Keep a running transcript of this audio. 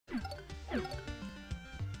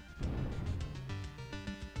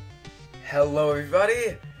Hello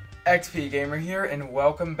everybody, XP Gamer here, and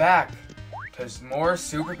welcome back to more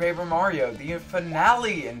Super Paper Mario, the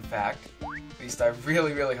finale in fact. At least I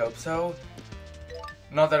really hope so.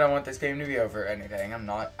 Not that I want this game to be over or anything,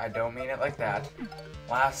 I don't mean it like that.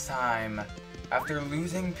 Last time, after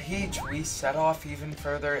losing Peach, we set off even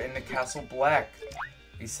further into Count Bleck.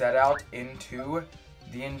 We set out into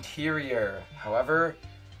the interior. However,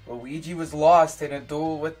 Luigi was lost in a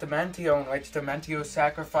duel with Dementio, in which Dementio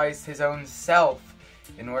sacrificed his own self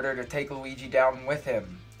in order to take Luigi down with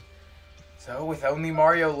him. So, with only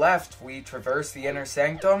Mario left, we traverse the inner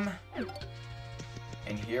sanctum,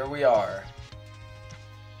 and here we are.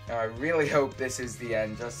 Now, I really hope this is the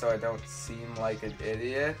end, just so I don't seem like an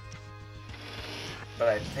idiot. But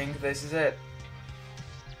I think this is it.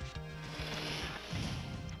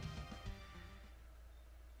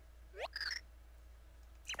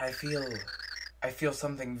 I feel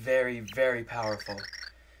something very powerful.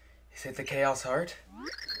 Is it the Chaos Heart?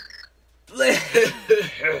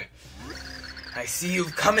 I see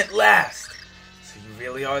you've come at last. So you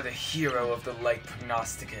really are the hero of the Light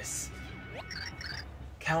Prognosticus.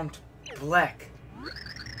 Count Bleck.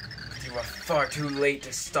 But you are far too late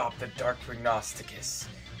to stop the Dark Prognosticus.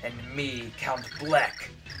 And me, Count Bleck.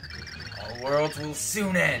 All worlds will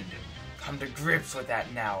soon end. Come to grips with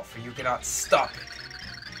that now, for you cannot stop it.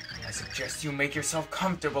 I suggest you make yourself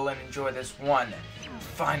comfortable and enjoy this one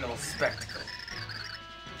final spectacle.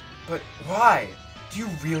 But why? Do you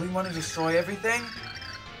really want to destroy everything?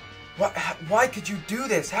 Why could you do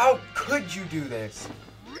this? How could you do this?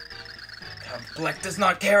 Count Bleck does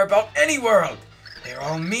not care about any world. They are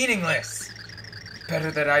all meaningless.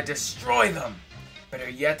 Better that I destroy them. Better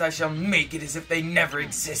yet, I shall make it as if they never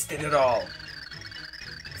existed at all.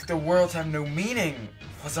 If the worlds have no meaning,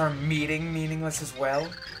 was our meeting meaningless as well?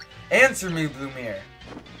 Answer me, Blumiere.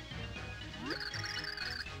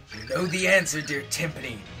 You know the answer, dear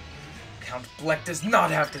Timpani. Count Bleck does not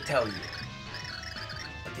have to tell you.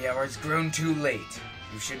 But the hour has grown too late.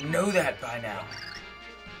 You should know that by now.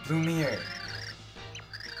 Blumiere.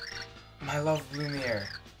 My love, Blumiere.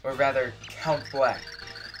 Or rather, Count Bleck.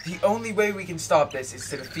 The only way we can stop this is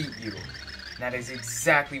to defeat you. And that is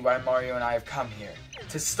exactly why Mario and I have come here.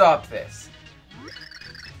 To stop this.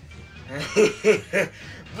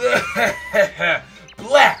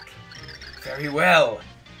 Bleck! Very well.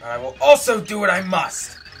 But I will also do what I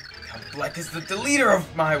must. Count Bleck is the deleter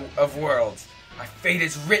of worlds. My fate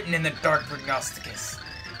is written in the Dark Prognosticus.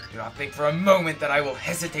 Do not think for a moment that I will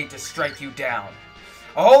hesitate to strike you down.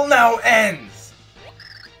 All now ends!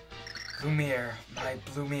 Blumiere, my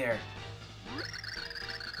Blumiere.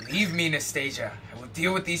 Leave me, Anastasia. I will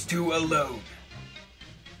deal with these two alone.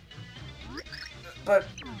 But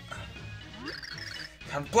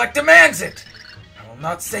Count Bleck demands it! I will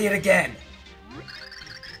not say it again.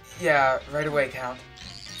 Yeah, right away, Count.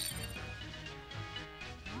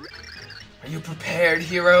 Are you prepared,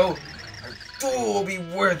 hero? Our duel will be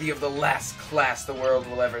worthy of the last class the world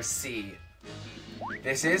will ever see.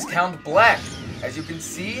 This is Count Bleck. As you can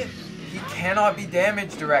see, he cannot be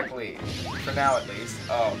damaged directly. For now, at least.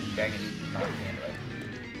 Oh, dang it. Not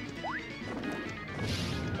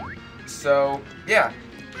anyway. So, yeah.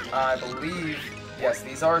 I believe... Yes,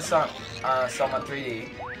 these are somewhat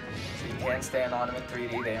 3D, so you can stand on them in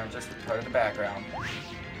 3D, they aren't just part of the background.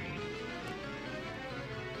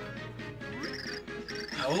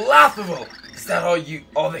 How laughable! Is that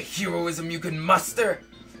all the heroism you can muster?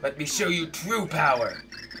 Let me show you true power.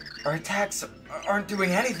 Our attacks aren't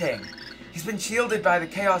doing anything. He's been shielded by the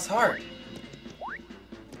Chaos Heart.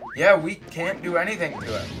 Yeah, we can't do anything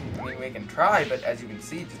to him. I mean, we can try, but as you can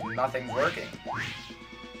see, just nothing's working.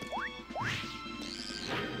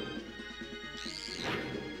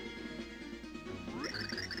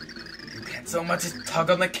 So much as tug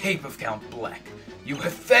on the cape of Count Bleck. You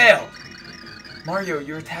have failed! Mario,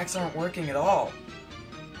 your attacks aren't working at all.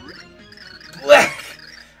 Bleck!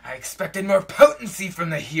 I expected more potency from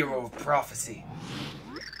the hero of prophecy.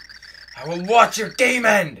 I will watch your game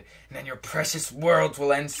end, and then your precious worlds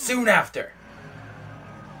will end soon after.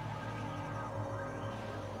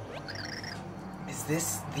 Is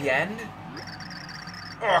this the end?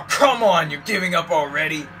 Oh, come on! You're giving up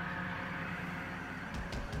already?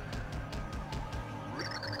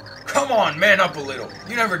 Come on, man up a little.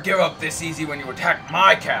 You never give up this easy when you attack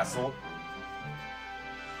my castle.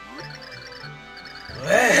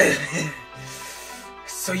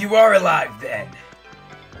 So you are alive then.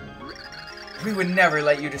 We would never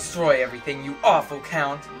let you destroy everything, you awful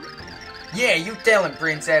Count. Yeah, you tell him,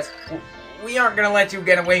 Princess. We aren't gonna let you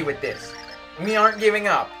get away with this. We aren't giving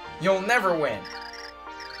up. You'll never win.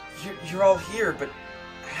 You're all here, but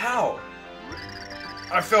how?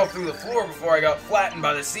 I fell through the floor before I got flattened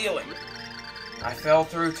by the ceiling. I fell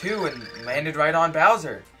through too and landed right on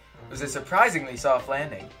Bowser. It was a surprisingly soft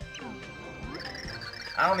landing.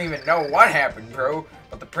 I don't even know what happened, bro,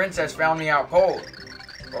 but the princess found me out cold.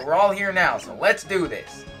 But we're all here now, so let's do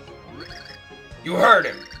this. You heard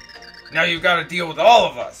him. Now you've got to deal with all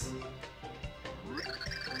of us.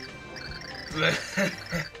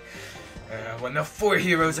 When the four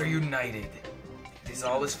heroes are united, it is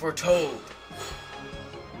all as foretold.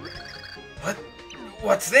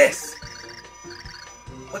 What's this?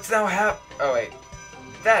 What's now Oh wait,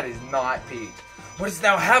 that is not Peach. What is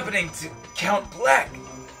now happening to Count Bleck?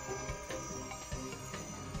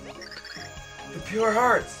 The pure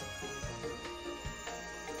hearts.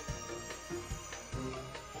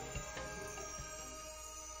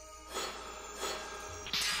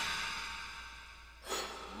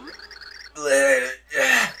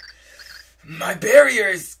 My barrier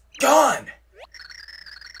is gone!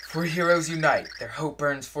 Four heroes unite. Their hope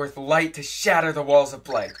burns forth light to shatter the walls of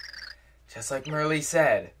blight. Just like Merle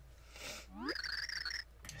said.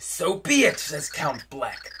 So be it, says Count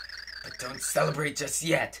Bleck. But don't celebrate just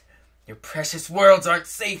yet. Your precious worlds aren't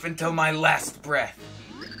safe until my last breath.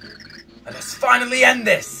 Let us finally end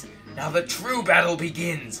this! Now the true battle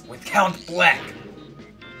begins with Count Bleck.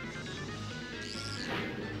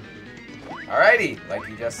 Alrighty, like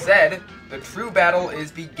he just said, the true battle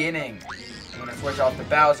is beginning. I'm gonna switch off to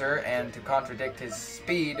Bowser, and to contradict his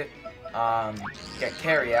speed, get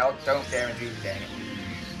carry out, don't damage you, dang it.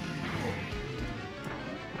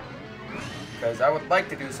 Because I would like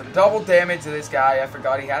to do some double damage to this guy. I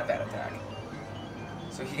forgot he had that attack.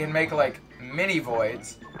 So he can make like mini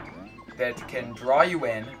voids that can draw you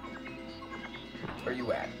in. Where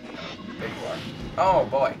you at? There you are. Oh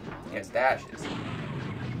boy, he has dashes.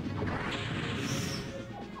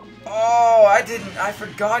 Oh, I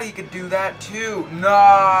forgot he could do that too. No!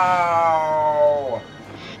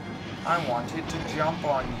 I wanted to jump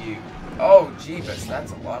on you. Oh, Jeebus,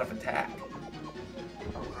 that's a lot of attack.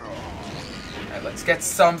 Alright, let's get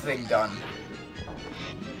something done.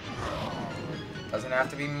 Doesn't have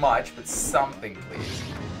to be much, but something, please.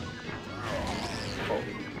 Cool.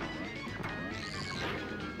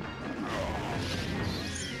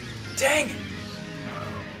 Dang it!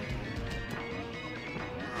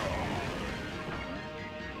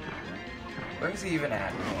 Where's he even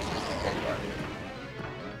at? There you are.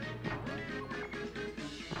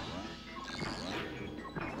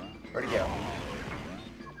 Where'd he go?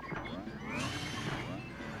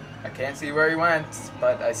 I can't see where he went,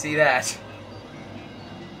 but I see that.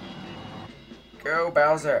 Go,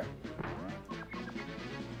 Bowser.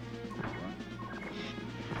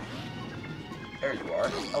 There you are.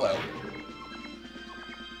 Hello.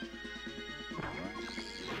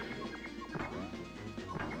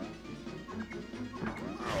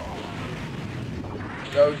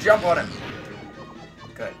 Go jump on him.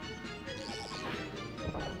 Good.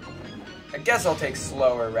 I guess I'll take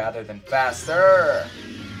slower rather than faster.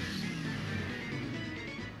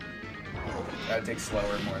 I'd take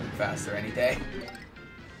slower more than faster any day.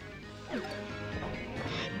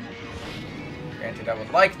 Granted, I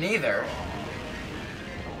would like neither.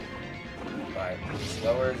 But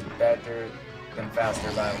slower is better than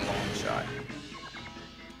faster by a long shot.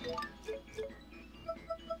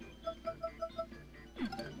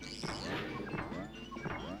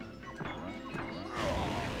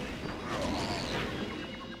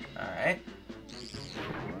 Alright.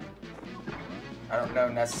 I don't know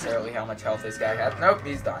necessarily how much health this guy has. Nope,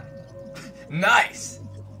 he's done. Nice!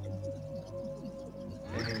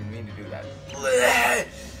 I didn't even mean to do that.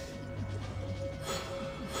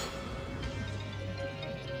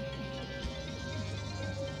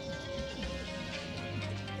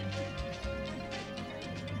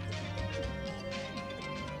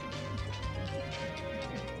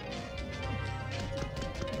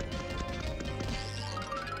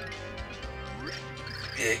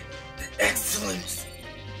 Excellent.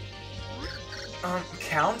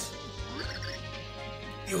 Count?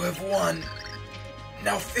 You have won.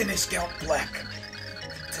 Now finish, Count Bleck.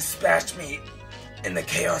 Dispatch me, and the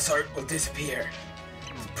Chaos Heart will disappear.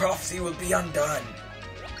 The prophecy will be undone.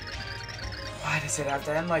 Why does it have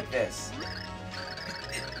to end like this?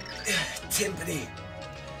 Timpani,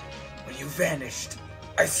 when you vanished,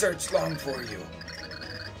 I searched long for you.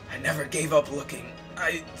 I never gave up looking.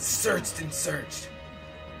 I searched and searched.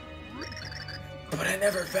 But I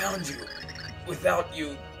never found you. Without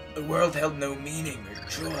you, the world held no meaning or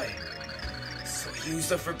joy. So I used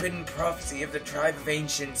the forbidden prophecy of the tribe of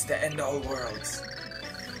ancients to end all worlds.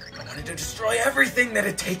 I wanted to destroy everything that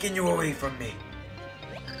had taken you away from me.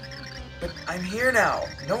 But I'm here now.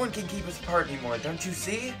 No one can keep us apart anymore, don't you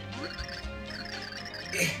see?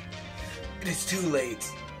 It is too late.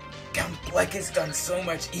 Count Bleck has done so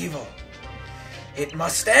much evil. It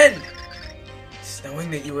must end! Just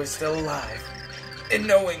knowing that you are still alive, and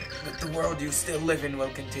knowing that the world you still live in will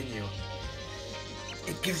continue,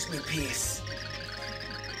 it gives me peace.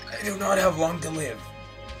 I do not have long to live.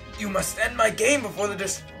 You must end my game before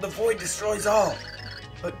the void destroys all.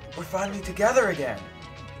 But we're finally together again.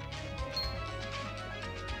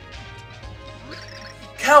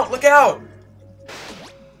 Count, look out!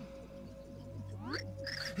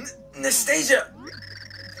 Nastasia!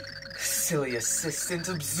 Silly assistant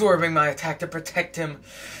absorbing my attack to protect him.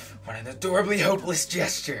 What an adorably hopeless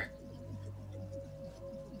gesture.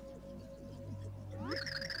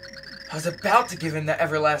 I was about to give him the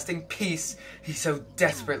everlasting peace he so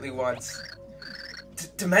desperately wants.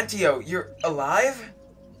 Dementio, you're alive?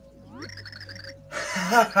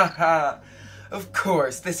 Ha ha ha! Of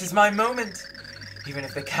course, this is my moment. Even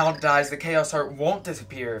if the Count dies, the Chaos Heart won't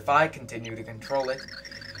disappear if I continue to control it.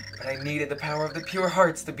 But I needed the power of the pure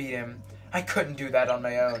hearts to beat him. I couldn't do that on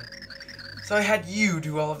my own. So I had you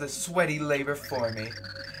do all of the sweaty labor for me.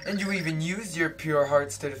 And you even used your pure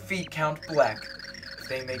hearts to defeat Count Bleck. If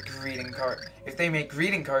they make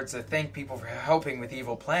greeting cards to thank people for helping with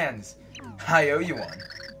evil plans, I owe you one.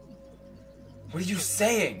 What are you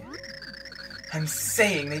saying? I'm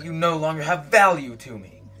saying that you no longer have value to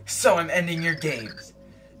me. So I'm ending your games.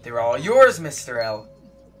 They're all yours, Mr. L.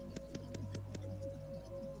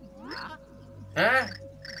 Huh?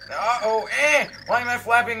 Uh-oh, why am I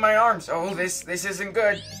flapping my arms? Oh, this isn't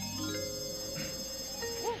good.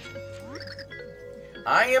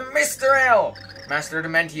 I am Mr. L. Master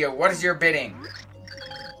Dementio, what is your bidding?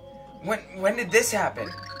 When did this happen?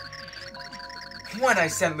 When I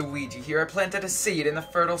sent Luigi here, I planted a seed in the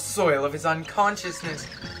fertile soil of his unconsciousness.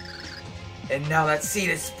 And now that seed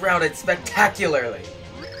has sprouted spectacularly.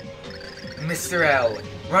 Mr. L,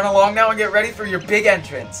 run along now and get ready for your big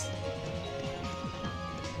entrance.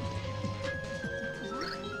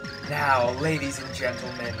 Now, ladies and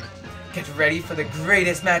gentlemen, get ready for the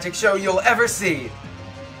greatest magic show you'll ever see.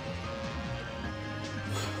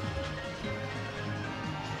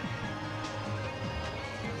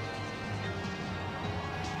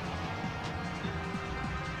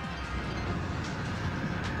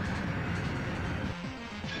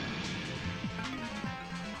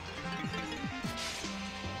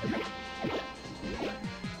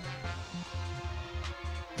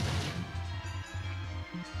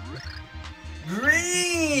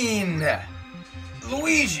 Green!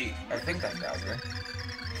 Luigi! I think that's Bowser.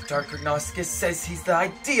 The Dark Prognosticus says he's the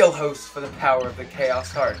ideal host for the power of the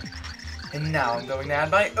Chaos Heart. And now I'm going to add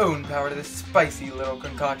my own power to this spicy little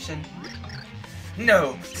concoction.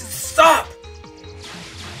 No! Stop!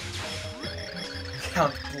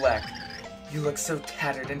 Count Bleck, you look so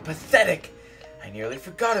tattered and pathetic. I nearly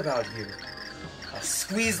forgot about you. I'll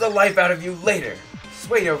squeeze the life out of you later. Just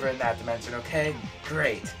wait over in that dimension, okay?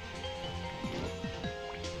 Great.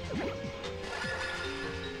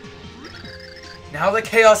 Now the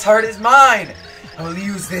Chaos Heart is mine! I will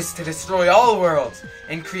use this to destroy all worlds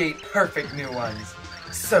and create perfect new ones.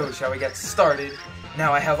 So, shall we get started?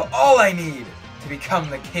 Now I have all I need to become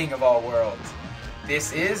the king of all worlds.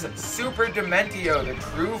 This is Super Dementio, the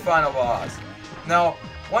true final boss. Now,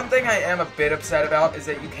 one thing I am a bit upset about is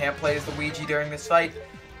that you can't play as Luigi during this fight.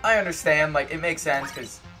 I understand, like, it makes sense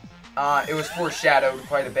because it was foreshadowed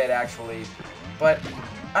quite a bit, actually. But,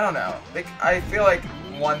 I don't know. I feel like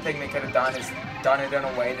one thing they could have done is done it in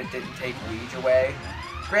a way that didn't take Luigi away.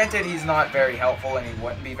 Granted, he's not very helpful, and he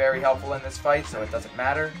wouldn't be very helpful in this fight, so it doesn't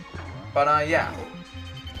matter. But, yeah.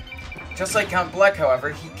 Just like Count Bleck, however,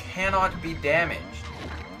 he cannot be damaged.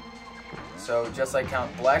 So, just like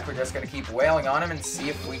Count Bleck, we're just going to keep wailing on him and see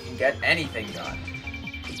if we can get anything done.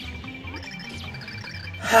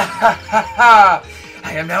 Ha ha ha ha!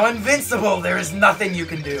 I am now invincible! There is nothing you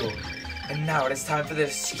can do! And now it is time for the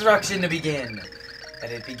destruction to begin.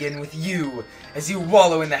 Let it begin with you, as you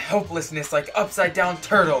wallow in the helplessness like upside-down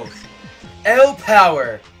turtles. L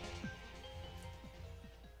power!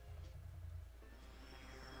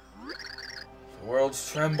 The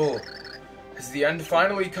worlds tremble. Has the end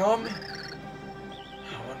finally come?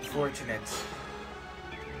 How unfortunate.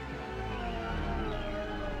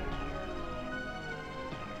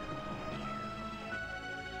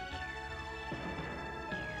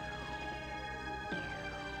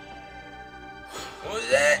 What's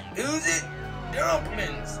that? Who's it?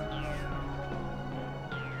 Dumplings.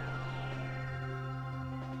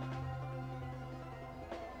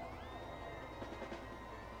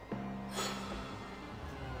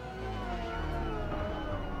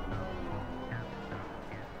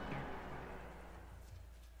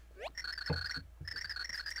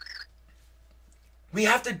 We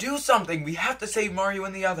have to do something. We have to save Mario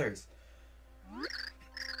and the others.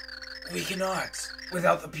 We cannot.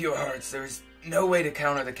 Without the pure hearts, there is no way to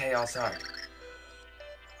counter the Chaos Heart.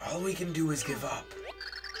 All we can do is give up.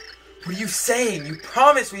 What are you saying? You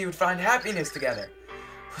promised we would find happiness together.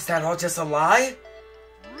 Was that all just a lie?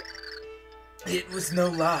 It was no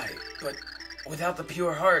lie, but without the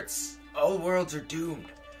pure hearts, all worlds are doomed.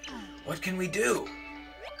 What can we do?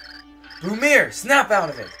 Lumir, snap out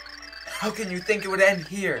of it! How can you think it would end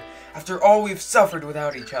here, after all we've suffered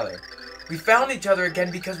without each other? We found each other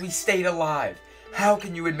again because we stayed alive. How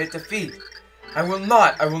can you admit defeat? I will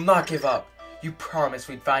not give up. You promised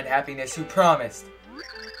we'd find happiness, you promised.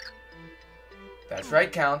 That's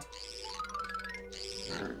right, Count.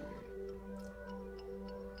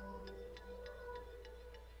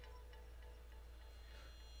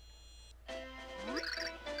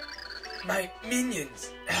 My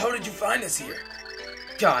minions, how did you find us here?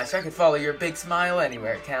 Gosh, I could follow your big smile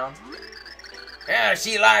anywhere, Count. Yeah,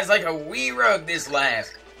 she lies like a wee rug, this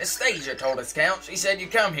lass. Anastasia told us, Count. She said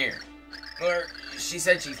you'd come here. Or she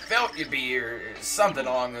said she felt you'd be here, or something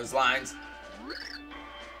along those lines.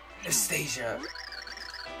 Anastasia.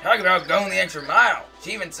 Talk about going the extra mile.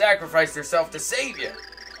 She even sacrificed herself to save you.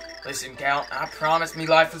 Listen, Count, I promised me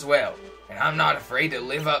life as well, and I'm not afraid to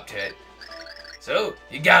live up to it. So,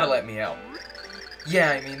 you gotta let me help.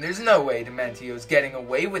 Yeah, I mean, there's no way Dementio's getting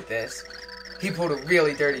away with this. He pulled a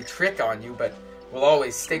really dirty trick on you, but we'll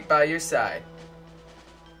always stick by your side.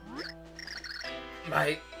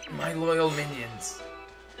 My loyal minions.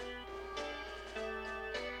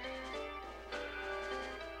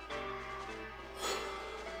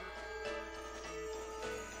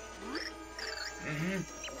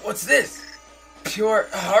 What's this? Pure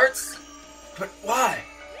hearts? But why?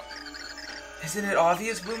 Isn't it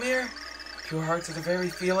obvious, Lumir? Pure hearts are the very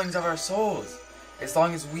feelings of our souls. As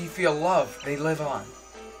long as we feel love, they live on.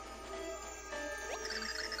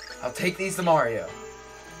 I'll take these to Mario.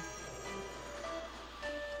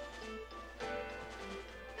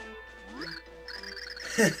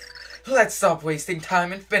 Let's stop wasting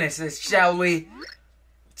time and finish this, shall we?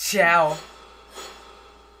 Ciao.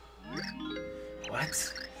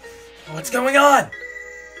 What? What's going on?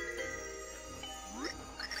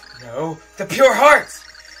 No, the pure hearts!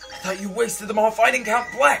 I thought you wasted them all fighting Count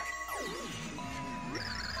Bleck!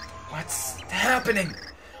 What's happening?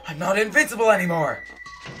 I'm not invincible anymore!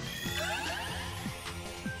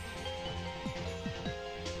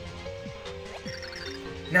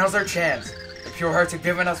 Now's our chance. The pure hearts have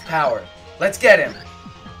given us power. Let's get him!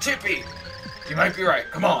 Chippy! You might be right.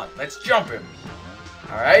 Come on, let's jump him.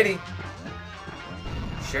 Alrighty.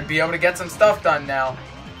 Should be able to get some stuff done now.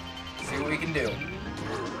 See what we can do.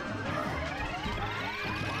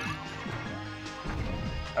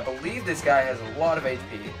 I believe this guy has a lot of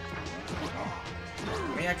HP.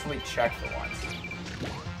 Let me actually check for once.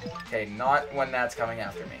 Okay, not when that's coming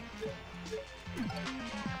after me.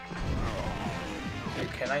 Okay,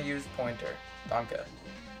 can I use pointer? Danke.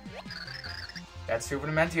 That's Super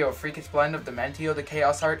Dementio, a freakish blend of Dementio, the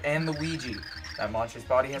Chaos Heart, and the Ouija. That monster's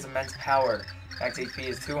body has immense power. Max HP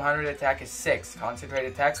is 200, attack is 6.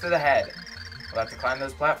 Concentrated attacks to the head. We'll have to climb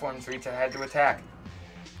those platforms to reach ahead to attack.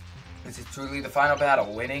 This is truly the final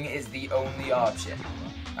battle. Winning is the only option.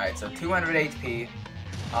 Alright, so 200 HP.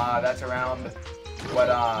 That's around what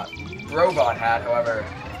Brobot had. However,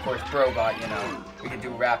 of course, Brobot, you know, we can do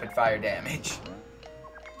rapid fire damage.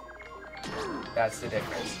 That's the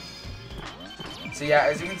difference. So yeah,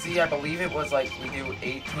 as you can see, I believe it was like we do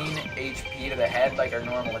 18 HP to the head like our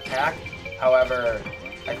normal attack. However,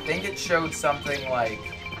 I think it showed something like...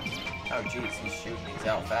 Oh jeez, he's shooting these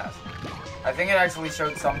out fast. I think it actually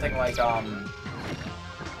showed something like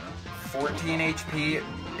 14 HP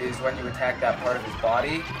is when you attack that part of his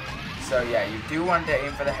body. So yeah, you do want to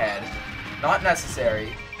aim for the head. Not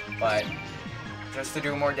necessary, but just to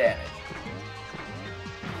do more damage.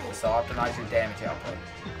 Just to optimize your damage output.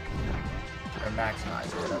 Or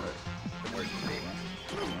maximize, or whatever the word would be.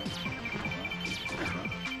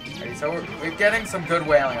 Okay, so we're getting some good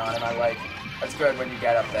wailing on him. I like. That's good when you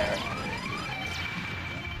get up there.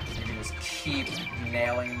 You can just keep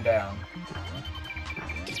nailing him down.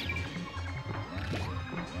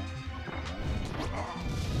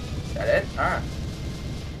 Is that it? Alright.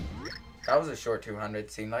 That was a short 200,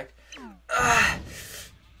 it seemed like.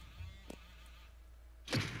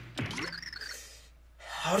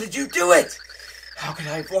 How did you do it? How could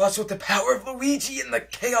I have lost with the power of Luigi and the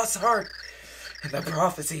Chaos Heart? And the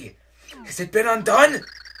prophecy. Has it been undone?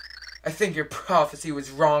 I think your prophecy was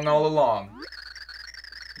wrong all along.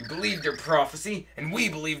 You believed your prophecy, and we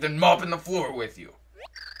believed in mopping the floor with you.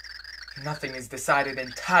 Nothing is decided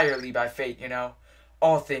entirely by fate, you know.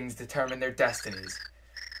 all things determine their destinies.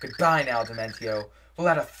 Goodbye now, Dementio. We'll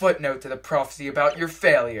add a footnote to the prophecy about your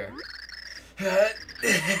failure.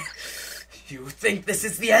 You think this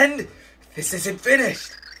is the end? This isn't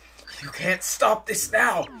finished. You can't stop this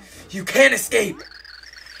now. You can't escape.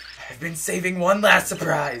 I've been saving one last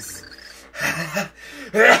surprise.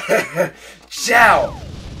 Ciao!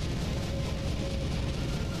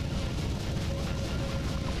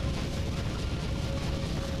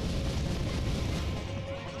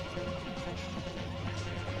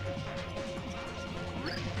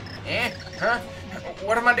 Huh?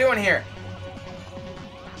 What am I doing here?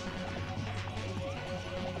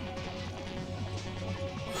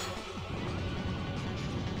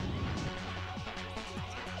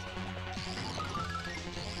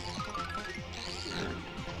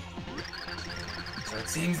 So it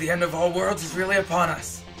seems the end of all worlds is really upon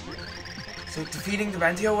us. So defeating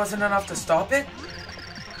Dementio wasn't enough to stop it?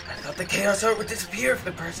 I thought the Chaos Heart would disappear if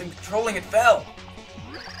the person controlling it fell.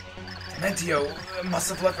 Dementio must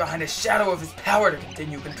have left behind a shadow of his power to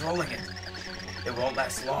continue controlling it. It won't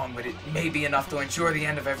last long, but it may be enough to ensure the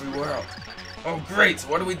end of every world. Oh great, so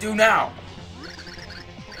what do we do now?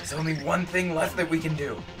 There's only one thing left that we can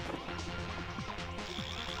do.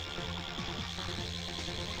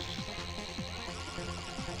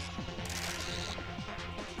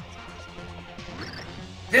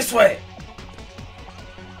 This way!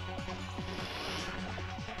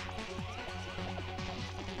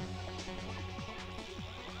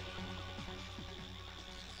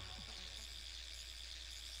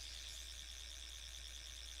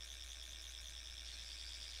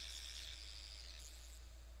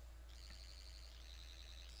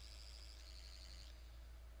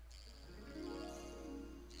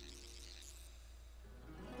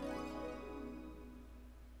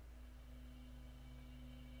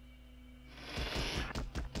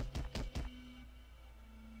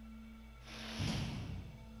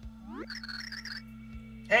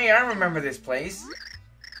 Hey, I remember this place.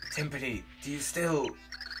 Timpani, do you still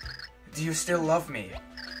love me?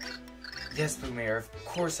 Yes, Lumiere, of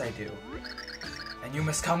course I do. And you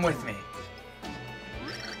must come with me.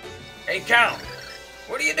 Hey, Count!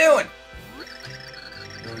 What are you doing?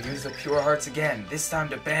 We will use the pure hearts again, this time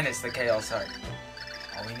to banish the Chaos Heart.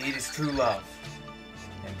 All we need is true love.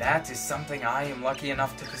 And that is something I am lucky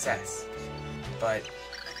enough to possess. But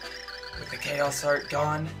with the Chaos Heart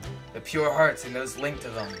gone, the pure hearts and those linked to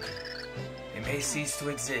them, they may cease to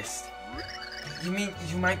exist. You mean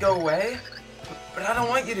you might go away? But I don't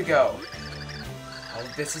want you to go. All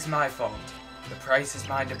of this is my fault. The price is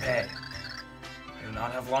mine to pay. I do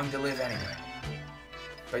not have long to live anyway.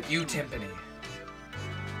 But you, Timpani.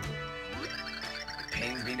 It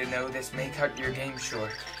pains me to know this may cut your game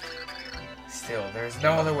short. Still, there is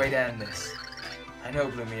no other way to end this. I know,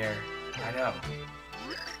 Blumiere. I know.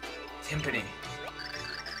 Timpani.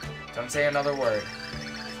 Don't say another word.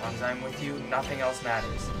 As long as I'm with you, nothing else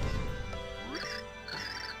matters.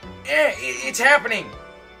 Yeah, it's happening!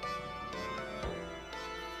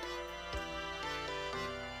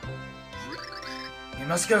 You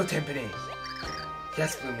must go, Timpani.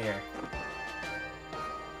 Yes, Blumiere.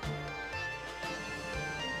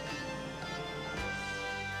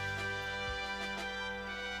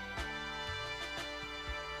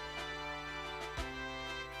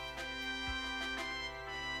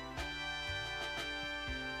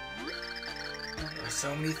 There are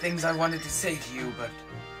so many things I wanted to say to you, but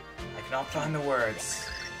I cannot find the words.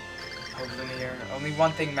 Oh, Blumiere, only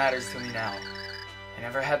one thing matters to me now. I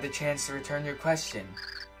never had the chance to return your question.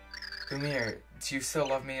 Blumiere, do you still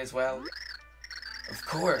love me as well? Of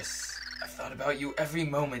course. I've thought about you every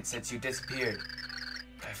moment since you disappeared.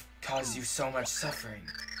 I've caused you so much suffering.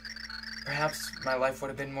 Perhaps my life would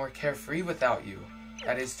have been more carefree without you.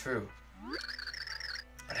 That is true.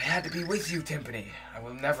 But I had to be with you, Timpani. I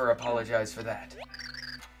will never apologize for that.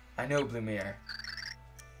 I know, Blumiere.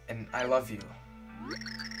 And I love you.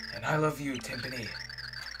 And I love you, Timpani.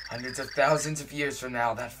 Hundreds of thousands of years from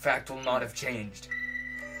now, that fact will not have changed.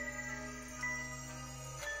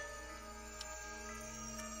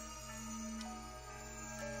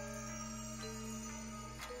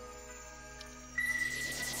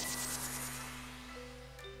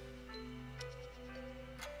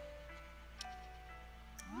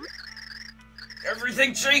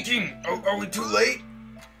 Everything's shaking! Are we too late?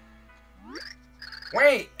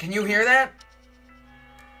 Wait, can you hear that?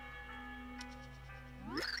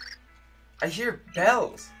 I hear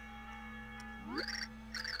bells.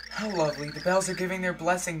 How lovely. The bells are giving their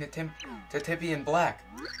blessing to Tippy and Black.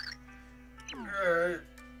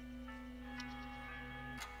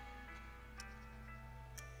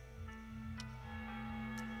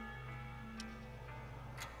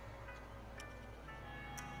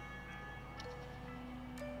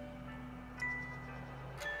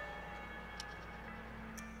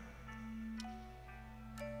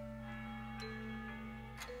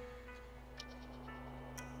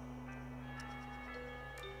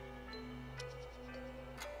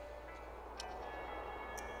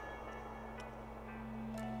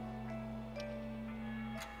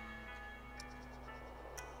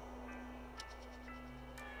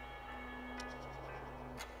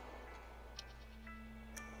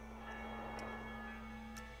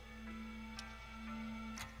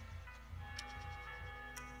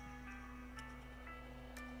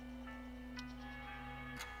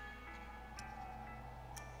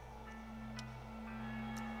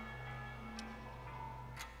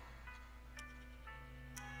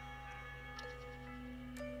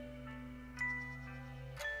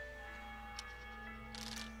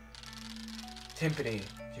 Timpani,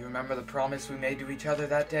 do you remember the promise we made to each other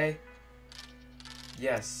that day?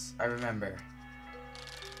 Yes, I remember.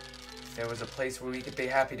 If there was a place where we could be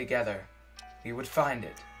happy together, we would find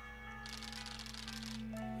it.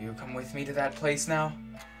 You come with me to that place now?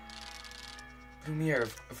 Lumiere,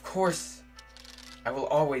 of course, I will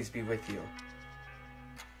always be with you.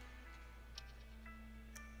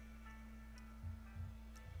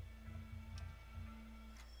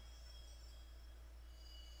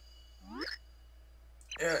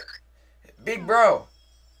 Big bro.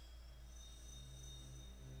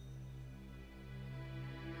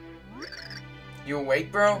 You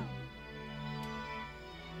awake, bro?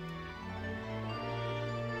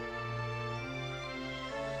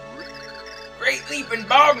 Great leaping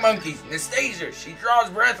bog monkeys, Nastasia. She draws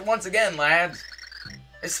breath once again, lads.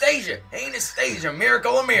 Nastasia, hey Nastasia,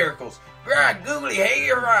 miracle of miracles. Grah, googly, hey,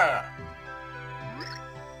 hurrah.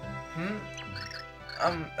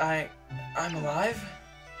 I'm alive?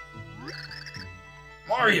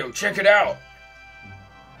 Mario, check it out.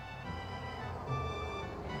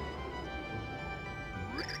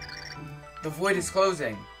 The void is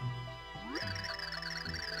closing.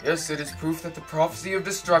 Yes, it is proof that the prophecy of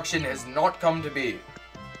destruction has not come to be.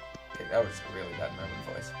 Okay, that was a really bad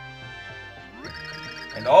Merlin voice.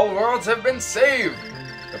 And all worlds have been saved.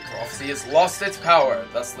 The prophecy has lost its power.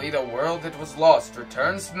 Thusly, the world that was lost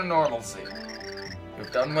returns to normalcy.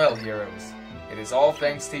 You've done well, heroes. It is all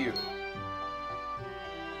thanks to you.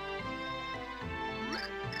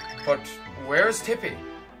 But where's Tippy?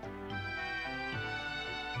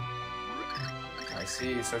 I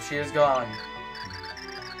see, so she is gone.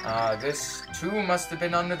 This too must have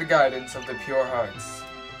been under the guidance of the pure hearts.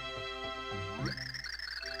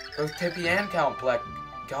 Both Tippy and Count Bleck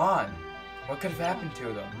gone. What could have happened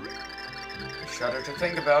to them? I shudder to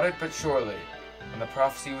think about it, but surely, when the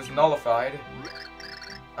prophecy was nullified...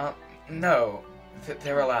 No.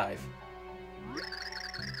 They're alive.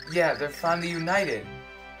 Yeah, they're finally united.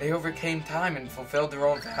 They overcame time and fulfilled their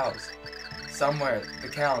old vows. Somewhere, the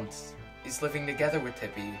Count is living together with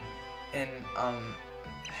Tippy in,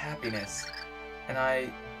 happiness.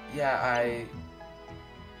 And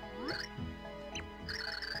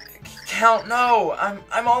Count, no!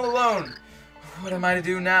 I'm all alone! What am I to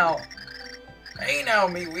do now? Hey now,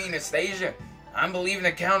 me wee Nastasia. I'm believing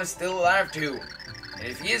the Count is still alive too. And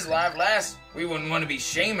if he is alive, lass, we wouldn't want to be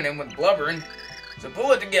shaming him with blubbering. So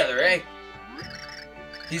pull it together, eh?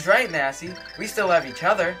 He's right, Nassie. We still have each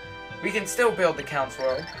other. We can still build the Count's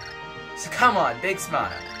world. So come on, big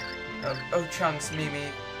smile. Oh, Chunks, Mimi.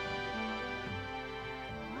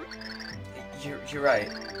 You're right.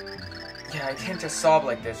 Yeah, I can't just sob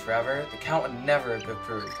like this forever. The Count would never have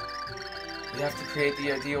approved. We have to create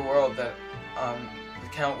the ideal world that, the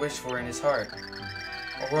Count wished for in his heart.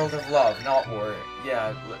 A world of love, not war.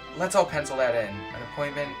 Yeah, let's all pencil that in. An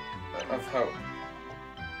appointment of hope.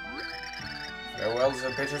 Farewells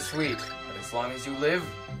are bittersweet, but as long as you live,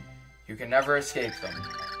 you can never escape them.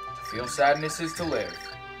 To feel sadness is to live.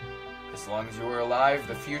 As long as you are alive,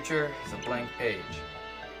 the future is a blank page.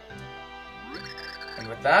 And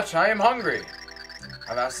with that, I am hungry.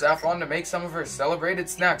 I've asked Saffron to make some of her celebrated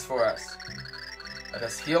snacks for us. Let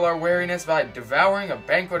us heal our weariness by devouring a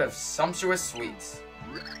banquet of sumptuous sweets.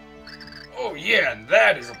 Oh yeah,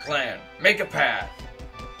 that is a plan. Make a path.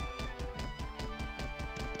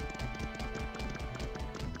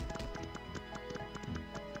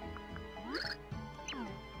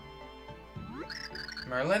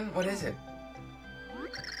 Merlin, what is it?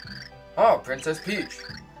 Oh, Princess Peach.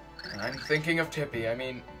 I'm thinking of Tippy,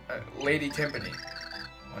 Lady Timpani.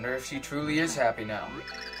 Wonder if she truly is happy now.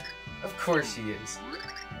 Of course she is.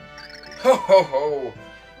 Ho ho ho!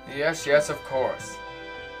 Yes, yes, of course.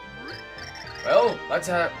 Well, let's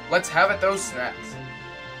have it those snacks.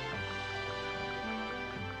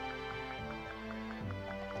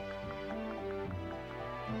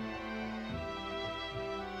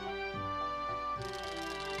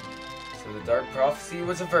 So the dark prophecy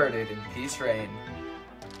was averted and peace reigned.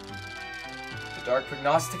 The dark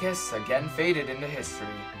prognosticus again faded into history.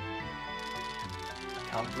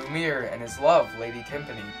 Count Lumiere and his love, Lady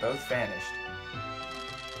Timpani, both vanished.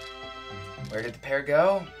 Where did the pair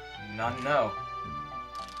go? None know.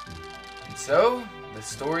 And so, the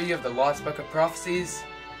story of the Lost Book of Prophecies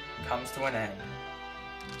comes to an end.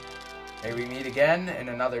 May we meet again in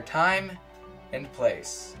another time and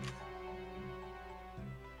place.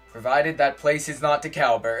 Provided that place is not to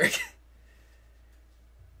Calberg.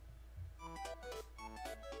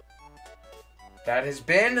 That has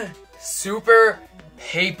been Super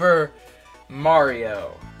Paper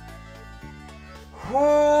Mario.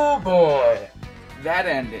 Oh boy, that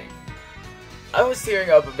ending. I was tearing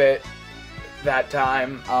up a bit. that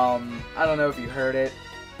time. I don't know if you heard it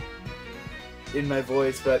in my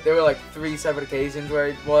voice, but there were like 3 separate occasions where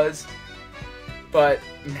it was. But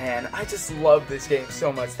man, I just love this game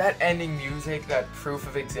so much. That ending music, that Proof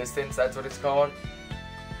of Existence, that's what it's called.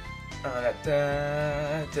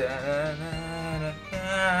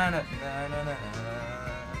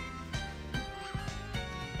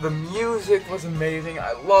 The music was amazing.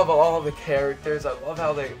 I love all the characters. I love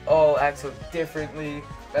how they all act so differently.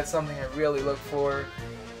 That's something I really look for.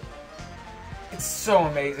 It's so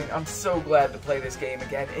amazing. I'm so glad to play this game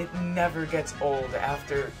again. It never gets old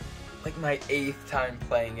after like my 8th time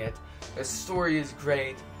playing it. The story is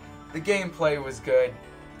great. The gameplay was good.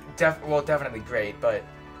 Definitely great, but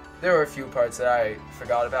there were a few parts that I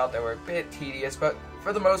forgot about that were a bit tedious, but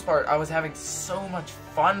for the most part, I was having so much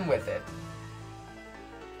fun with it.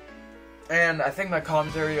 And I think my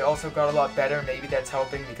commentary also got a lot better. Maybe that's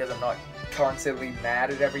helping because I'm not constantly mad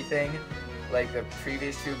at everything like the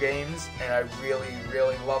previous 2 games, and I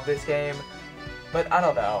really love this game. But I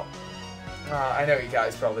don't know. I know you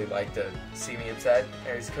guys probably like to see me upset.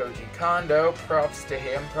 There's Koji Kondo. Props to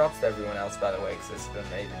him. Props to everyone else, by the way, because this is an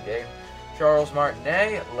amazing game. Charles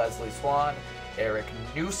Martinet, Leslie Swan, Eric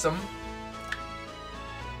Newsom.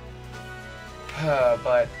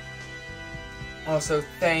 But also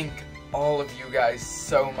thank all of you guys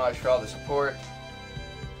so much for all the support.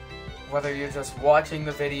 Whether you're just watching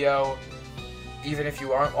the video, even if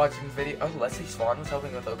you aren't watching the video. Oh, Leslie Swan was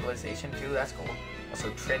helping with localization too. That's cool. Also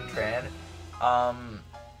Trin Tran.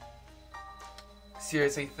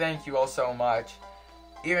 Seriously, thank you all so much.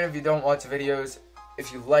 Even if you don't watch the videos,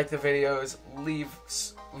 if you like the videos,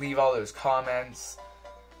 leave all those comments.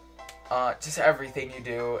 Just everything you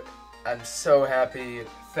do. I'm so happy.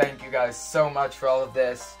 Thank you guys so much for all of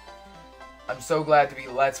this. I'm so glad to be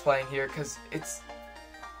Let's Playing here, because it's,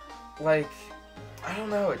 like, I don't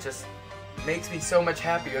know, it just makes me so much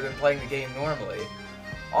happier than playing the game normally.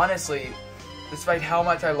 Honestly, despite how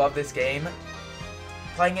much I love this game,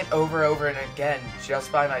 playing it over and again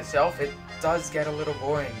just by myself, it does get a little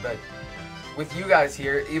boring, but with you guys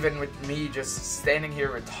here, even with me just standing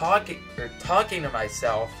here talking to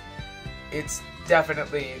myself, it's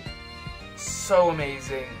definitely so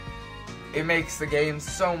amazing. It makes the game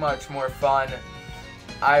so much more fun.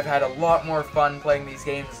 I've had a lot more fun playing these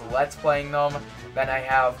games, Let's Playing them, than I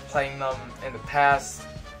have playing them in the past.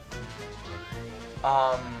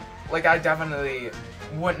 Like, I definitely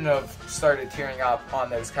wouldn't have started tearing up on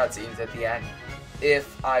those cutscenes at the end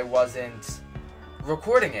if I wasn't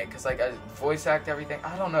recording it, because, like, I voice act everything.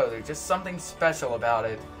 I don't know, there's just something special about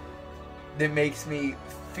it that makes me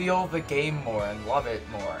feel the game more and love it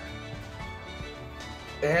more.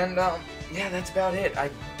 And, yeah, that's about it. I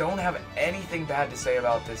don't have anything bad to say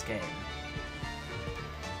about this game.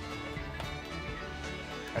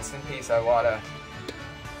 Rest in peace, Iwata.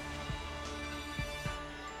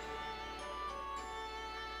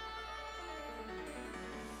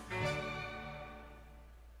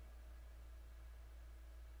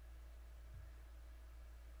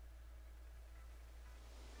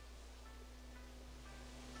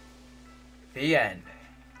 The end.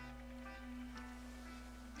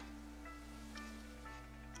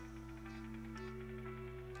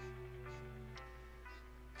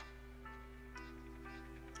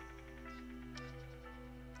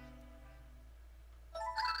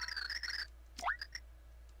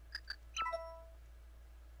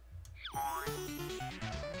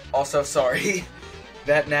 Also, sorry,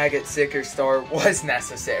 that Nugget Sicker star was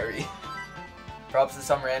necessary. Props to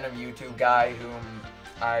some random YouTube guy whom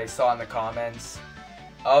I saw in the comments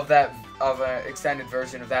of an extended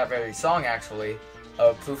version of that very song, actually,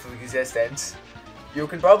 of Proof of Existence. You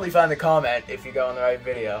can probably find the comment if you go on the right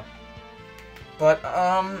video. But,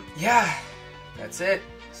 yeah, that's it.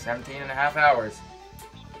 17 and a half hours.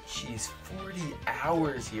 Jeez, 40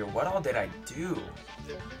 hours here. What all did I do?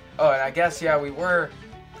 Oh, and I guess, yeah, we were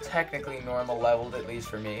technically normal leveled, at least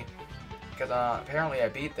for me, because apparently I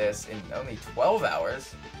beat this in only 12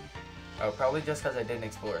 hours. Oh, probably just because I didn't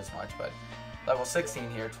explore as much, but level 16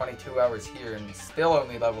 here, 22 hours here, and still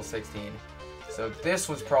only level 16. So this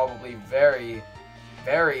was probably very,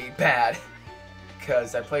 very bad,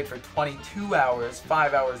 because I played for 22 hours,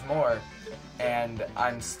 5 hours more, and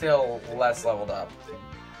I'm still less leveled up.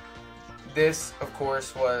 This, of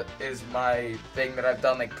course, is my thing that I've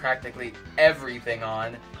done, like, practically everything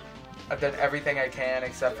on. I've done everything I can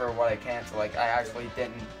except for what I can't, so, like, I actually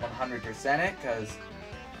didn't 100% it, because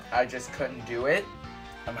I just couldn't do it.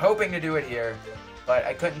 I'm hoping to do it here, but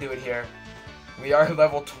I couldn't do it here. We are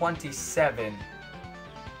level 27.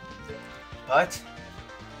 But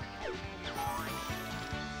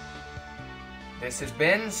this has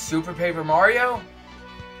been Super Paper Mario.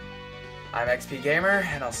 I'm XP Gamer,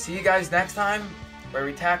 and I'll see you guys next time, where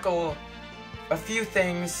we tackle a few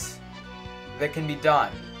things that can be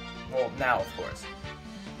done. Well, now, of course.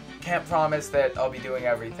 Can't promise that I'll be doing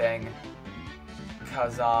everything,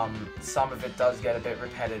 because some of it does get a bit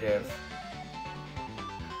repetitive.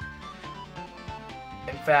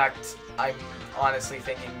 In fact, I'm honestly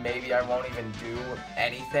thinking maybe I won't even do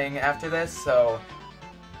anything after this, so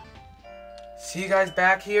see you guys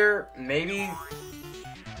back here, maybe,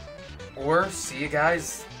 or see you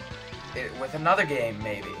guys with another game,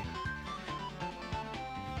 maybe.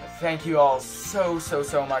 Thank you all so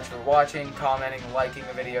much for watching, commenting, liking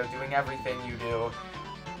the video, doing everything you do.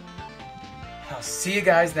 I'll see you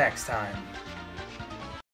guys next time.